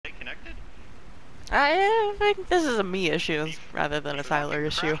I think this is a me issue rather than a Fucking Tyler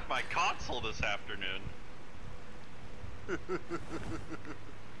issue. crashed my console this afternoon.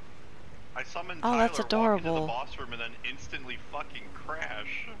 I summoned Oh, that's Tyler, walk into the adorable. boss room, and then instantly fucking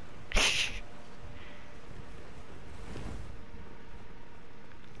crash.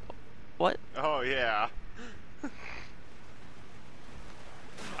 What? Oh yeah. I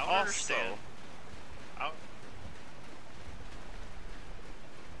don't Also, understand.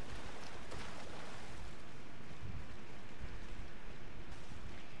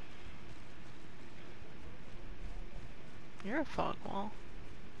 You're a fog wall.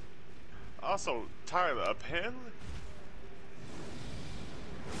 Tyler, apparently.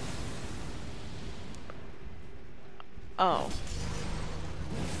 Oh.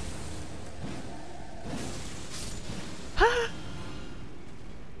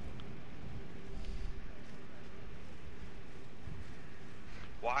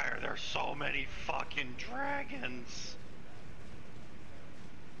 Why are there so many fucking dragons?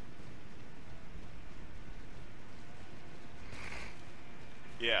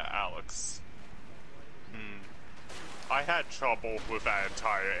 Yeah, Alex. I had trouble with that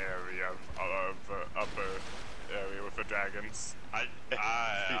entire area of upper area with the dragons. I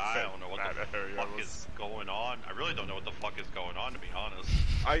don't know what the fuck is going on. I really don't know what the fuck is going on, to be honest.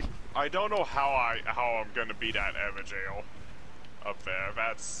 I don't know how I'm gonna beat that Everjail up there.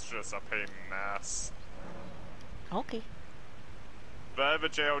 That's just a pain in the ass. Okay. The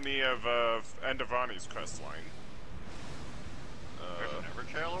Everjail near the end of Ronnie's quest line. There's an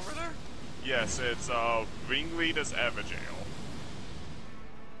Everjail over there? Yes, it's Ringleader's Everjail.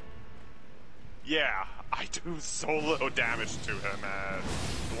 Yeah, I do so little damage to him and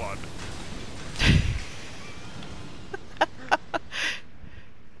blood.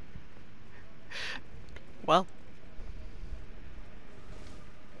 Well.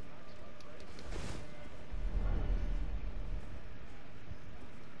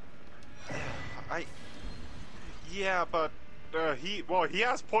 Yeah, but he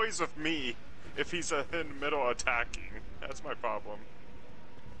has poise with me if he's in the middle attacking. That's my problem.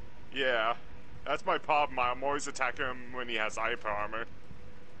 Yeah, that's my problem. I'm always attacking him when he has hyper armor.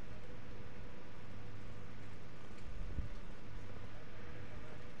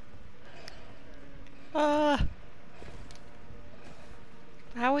 How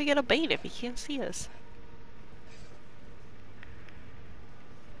are we gonna bait if he can't see us?